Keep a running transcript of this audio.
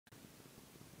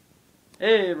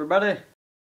Hey everybody!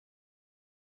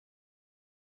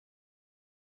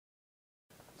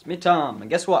 It's me, Tom, and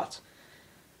guess what?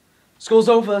 School's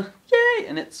over! Yay!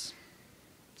 And it's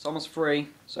almost free,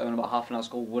 so in about half an hour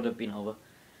school would have been over.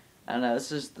 And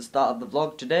this is the start of the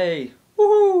vlog today.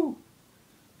 Woohoo!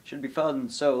 Should be fun,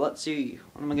 so let's see,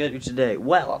 what am I going to do today?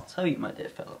 Well, I'll tell you, my dear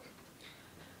fellow.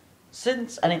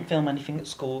 Since I didn't film anything at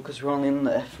school, because we were only in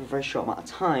there for a very short amount of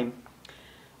time,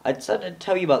 I decided to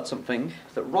tell you about something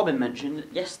that Robin mentioned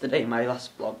yesterday in my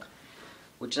last vlog,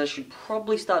 which is I should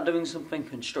probably start doing something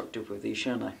constructive with these,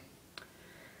 shouldn't I?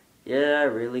 Yeah, I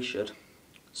really should.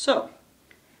 So,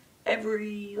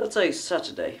 every, let's say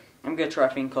Saturday, I'm going to try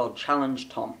a thing called Challenge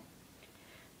Tom,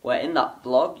 where in that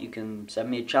vlog you can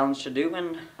send me a challenge to do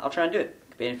and I'll try and do it. It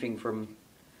could be anything from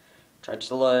try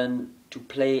to learn to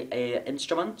play an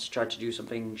instrument, try to do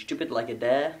something stupid like a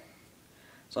dare,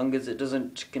 as long as it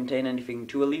doesn't contain anything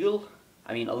too illegal,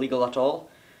 I mean illegal at all,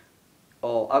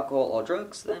 or alcohol or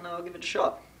drugs, then I'll give it a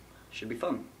shot. Should be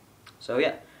fun. So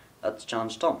yeah, that's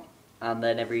Challenge Tom. And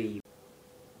then Hey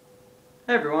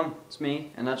everyone, it's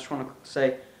me, and I just want to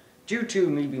say, due to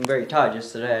me being very tired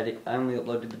yesterday, I only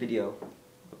uploaded the video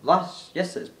of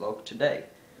yesterday's vlog today,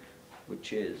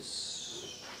 which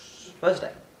is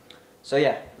Thursday. So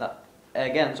yeah,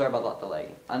 again, sorry about that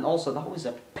delay. And also, that was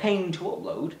a pain to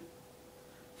upload.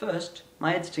 First,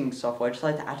 my editing software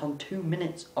decided to add on 2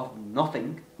 minutes of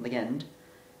nothing at the end.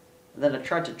 And then I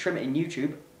tried to trim it in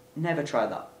YouTube. Never tried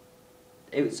that.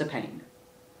 It was a pain.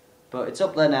 But it's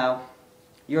up there now.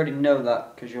 You already know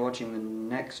that because you're watching the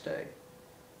next day.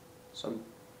 So I'm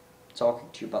talking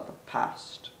to you about the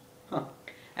past. Huh.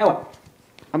 Anyway,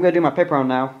 I'm going to do my paper round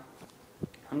now.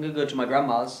 I'm going to go to my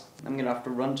grandma's. I'm going to have to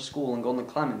run to school and go on the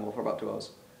climbing wall for about 2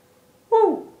 hours.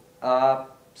 Woo!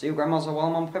 See you grandma's while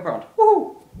I'm on the paper round.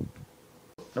 Woo!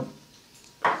 Nope.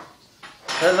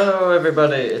 Hello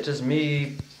everybody, it is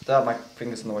me. My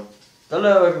finger's in the way.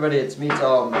 Hello everybody, it's me,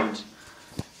 Tom, and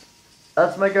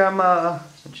that's my grandma.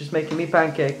 She's making me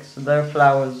pancakes, and there are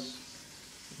flowers.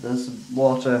 There's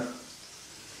water.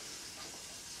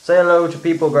 Say hello to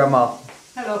people, Grandma.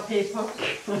 Hello, people.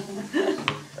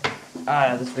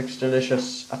 This looks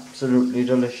delicious. Absolutely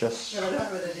delicious. Yeah, I don't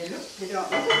know whether they look. They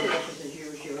don't look as delicious as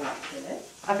usual, actually.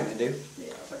 I think they do.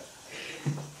 Yeah, but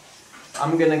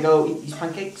I'm gonna go eat these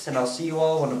pancakes, and I'll see you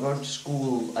all when I go to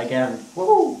school again.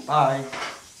 Woo! Bye.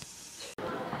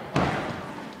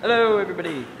 Hello,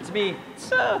 everybody. It's me.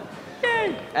 Sir.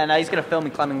 Yay! And he's gonna film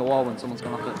me climbing the wall when someone's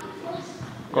gone off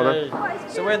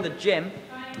it. So we're in the gym,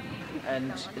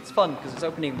 and it's fun because it's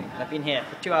open evening. I've been here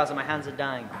for 2 hours and my hands are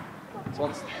dying. So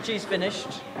once she's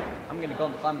finished, I'm gonna go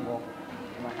on the climbing wall.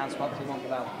 And my hands probably won't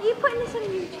get out. Are you putting this on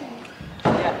YouTube?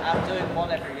 Yeah, I'm doing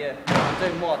one every year. I'm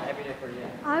doing one every day for a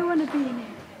year. I want to be in it.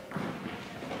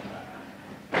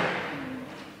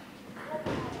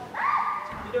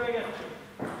 You're doing it.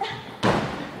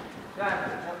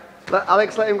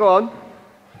 Alex, let him go on.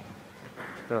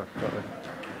 No,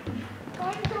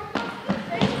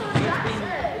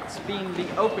 It's been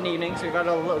the open evening, so we've had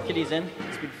all the little kiddies in.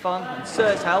 It's been fun, and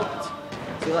Sir's helped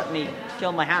to let me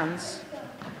kill my hands.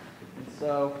 And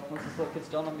so, once this little kid's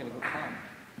done, I'm going to go climb.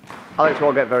 Alex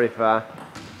won't get very far.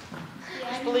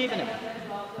 Just believe in him.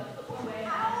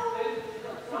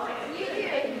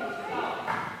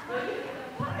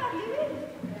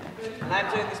 And I'm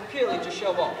doing this purely to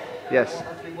show off. Yes.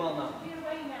 Let's be well known.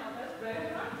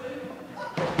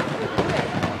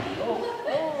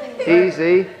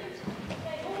 Easy.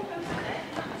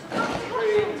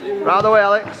 Round the way,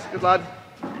 Alex. Good lad.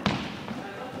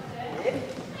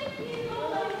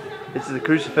 This is a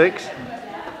crucifix.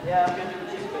 Yeah, I'm going to do a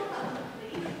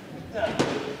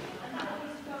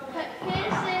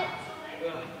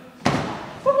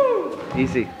crucifix.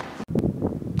 Easy.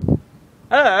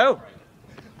 Hello.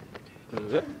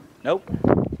 Nope.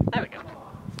 There we go.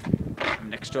 I'm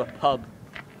next to a pub.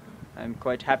 I'm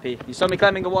quite happy. You saw me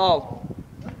climbing a wall.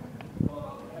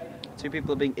 2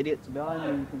 people are being idiots behind me.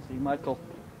 You can see Michael,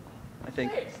 I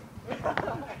think.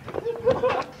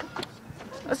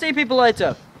 I'll see you people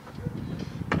later.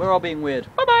 We're all being weird.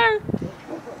 Bye-bye.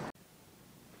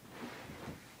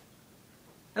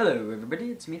 Hello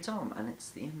everybody, it's me Tom, and it's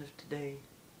the end of today,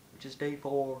 which is day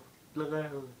 4.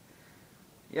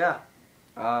 Yeah.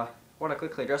 Want to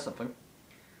quickly address something.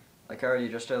 Like I already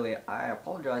addressed earlier, I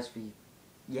apologise for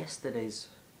yesterday's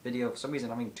video. For some reason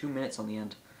having 2 minutes on the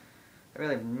end. I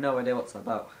really have no idea what's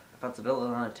about. I've had to build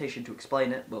an annotation to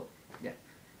explain it, but yeah.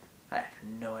 I have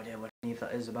no idea what any of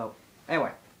that is about.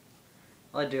 Anyway.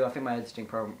 I think my editing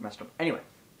program messed up. Anyway.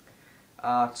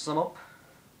 To sum up,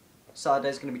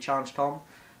 Saturday's going to be Challenge Tom.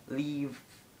 Leave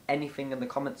anything in the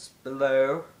comments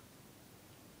below.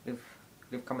 Leave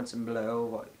leave comments in below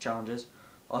what your challenge is,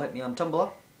 or hit me on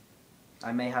Tumblr.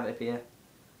 I may have it up here,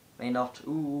 may not.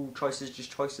 Ooh, choices,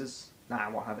 just choices. Nah, I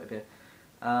won't have it up here.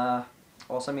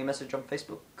 Or send me a message on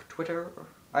Facebook, Twitter.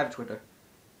 I have Twitter,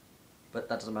 but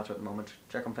that doesn't matter at the moment.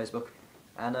 Check on Facebook.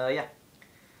 And yeah,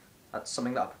 that's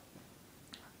summing that up.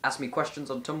 Ask me questions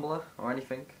on Tumblr or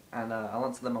anything, and I'll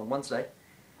answer them on Wednesday.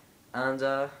 And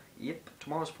yep,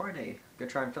 tomorrow's Friday. Go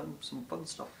try and film some fun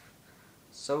stuff.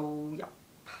 So yeah,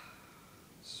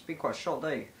 it's been quite a short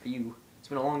day for you. It's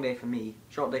been a long day for me.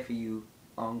 Short day for you.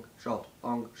 Long, short,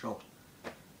 long, short.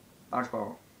 Large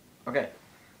power. Okay.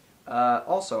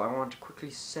 Also, I want to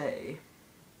quickly say,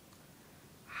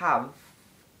 I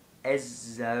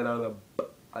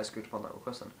screwed up on that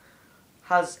request then.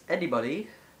 Has anybody,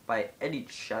 by any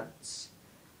chance,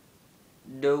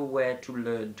 know where to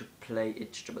learn to play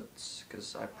instruments?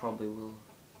 Because I probably will.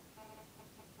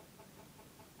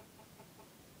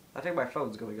 I think my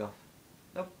phone's going off.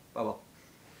 Nope. Oh well.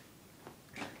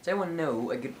 Does anyone know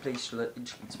a good place to learn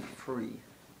instruments for free?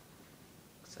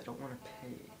 Because I don't want to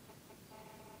pay.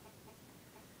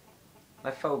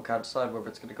 My phone can't decide whether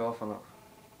it's going to go off or not.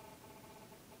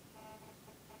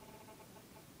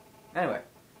 Anyway,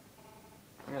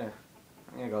 I'm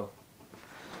gonna go.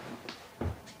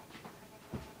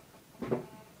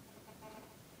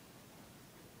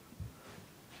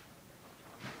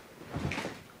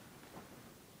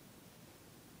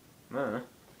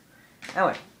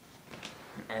 Anyway,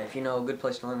 if you know a good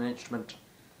place to learn an instrument,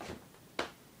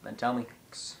 then tell me,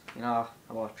 'cause, you know,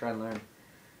 I want to try and learn.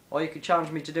 Or you could challenge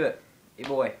me to do it,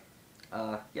 either way.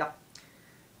 Yeah.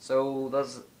 So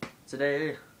that's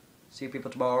today. See you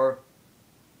people tomorrow.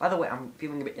 By the way, I'm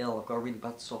feeling a bit ill. I've got a really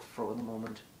bad sore throat at the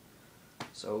moment.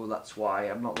 So that's why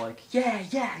I'm not like, yeah.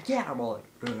 I'm all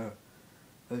like,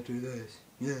 let's do this.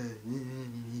 Yeah.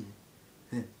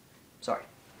 Sorry.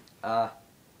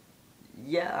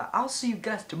 Yeah, I'll see you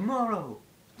guys tomorrow.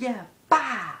 Yeah,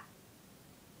 bye.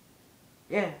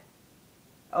 Yeah.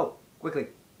 Oh, quickly,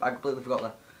 I completely forgot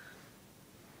that.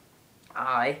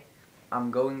 I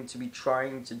am going to be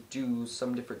trying to do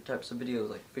some different types of videos,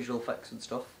 like visual effects and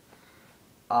stuff.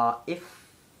 If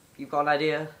you've got an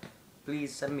idea,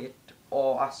 please send me it,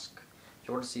 or ask if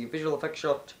you want to see a visual effects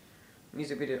shot,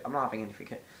 music video. I'm not having anything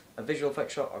here. A visual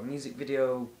effects shot or music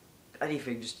video,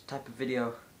 anything, just a type of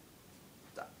video.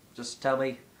 Just tell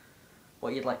me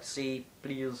what you'd like to see,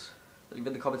 please. Leave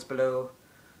in the comments below,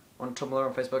 on Tumblr,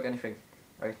 on Facebook, anything.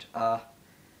 Right,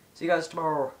 see you guys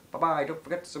tomorrow. Bye bye. Don't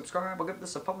forget to subscribe or give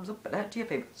this a thumbs up and add to your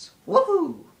favorites.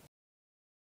 Woohoo!